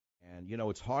And, you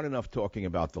know, it's hard enough talking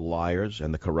about the liars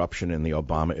and the corruption in the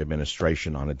Obama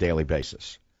administration on a daily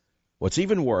basis. What's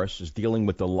even worse is dealing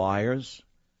with the liars,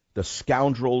 the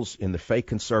scoundrels in the fake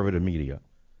conservative media,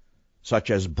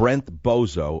 such as Brent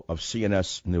Bozell of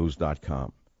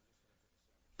CNSnews.com.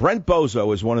 Brent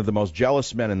Bozell is one of the most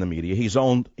jealous men in the media. He's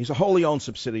a wholly owned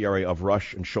subsidiary of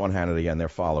Rush and Sean Hannity and their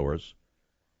followers.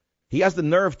 He has the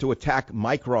nerve to attack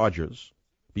Mike Rogers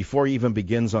before he even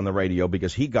begins on the radio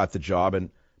because he got the job, and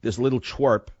this little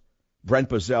twerp, Brent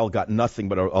Bozell, got nothing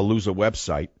but a loser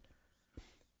website.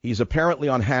 He's apparently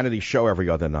on Hannity's show every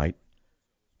other night.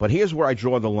 But here's where I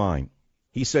draw the line.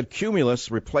 He said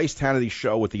Cumulus replaced Hannity's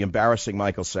show with the embarrassing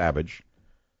Michael Savage.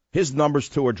 His numbers,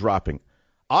 too, are dropping.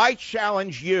 I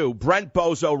challenge you, Brent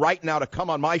Bozell, right now to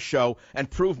come on my show and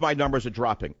prove my numbers are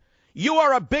dropping. You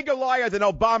are a bigger liar than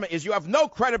Obama is. You have no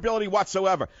credibility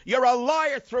whatsoever. You're a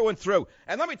liar through and through.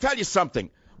 And let me tell you something.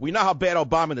 We know how bad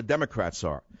Obama and the Democrats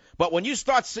are. But when you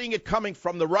start seeing it coming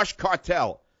from the Rush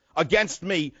cartel against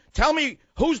me, tell me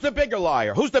who's the bigger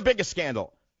liar? Who's the biggest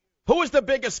scandal? Who is the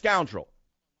biggest scoundrel?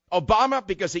 Obama,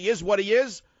 because he is what he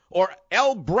is, or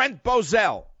L. Brent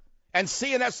Bozell and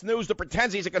CNN News that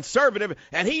pretends he's a conservative,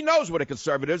 and he knows what a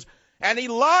conservative is, and he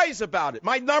lies about it.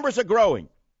 My numbers are growing.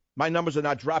 My numbers are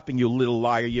not dropping, you little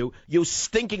liar, you. You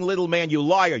stinking little man, you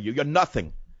liar, you. You're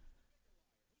nothing.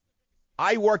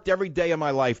 I worked every day of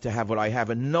my life to have what I have,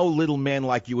 and no little man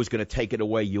like you is going to take it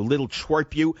away, you little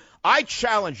twerp, you. I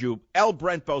challenge you, L.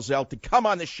 Brent Bozell, to come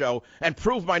on the show and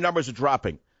prove my numbers are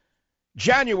dropping.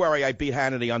 January, I beat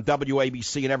Hannity on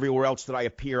WABC and everywhere else that I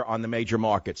appear on the major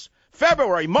markets.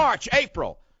 February, March,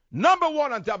 April, number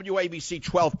one on WABC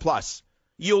 12+.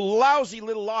 You lousy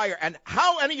little liar. And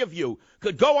how any of you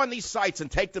could go on these sites and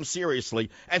take them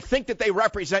seriously and think that they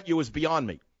represent you is beyond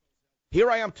me. Here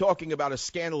I am talking about a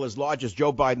scandal as large as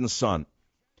Joe Biden's son.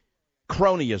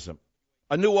 Cronyism.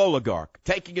 A new oligarch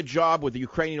taking a job with the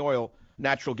Ukrainian oil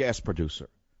natural gas producer.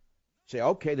 Say,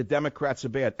 okay, the Democrats are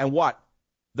bad. And what?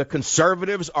 The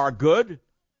conservatives are good?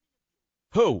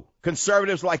 Who?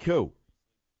 Conservatives like who?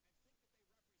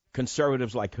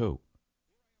 Conservatives like who?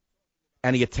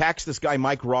 And he attacks this guy,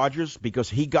 Mike Rogers, because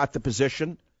he got the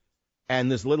position.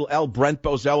 And this little L. Brent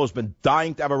Bozell has been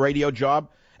dying to have a radio job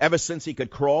ever since he could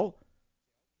crawl.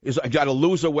 He's got a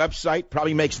loser website,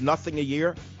 probably makes nothing a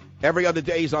year. Every other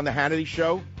day he's on the Hannity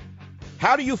show.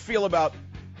 How do you feel about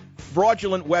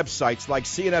fraudulent websites like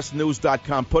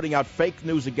CNSnews.com putting out fake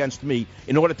news against me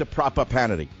in order to prop up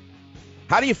Hannity?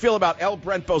 How do you feel about L.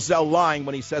 Brent Bozell lying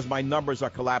when he says my numbers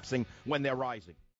are collapsing when they're rising?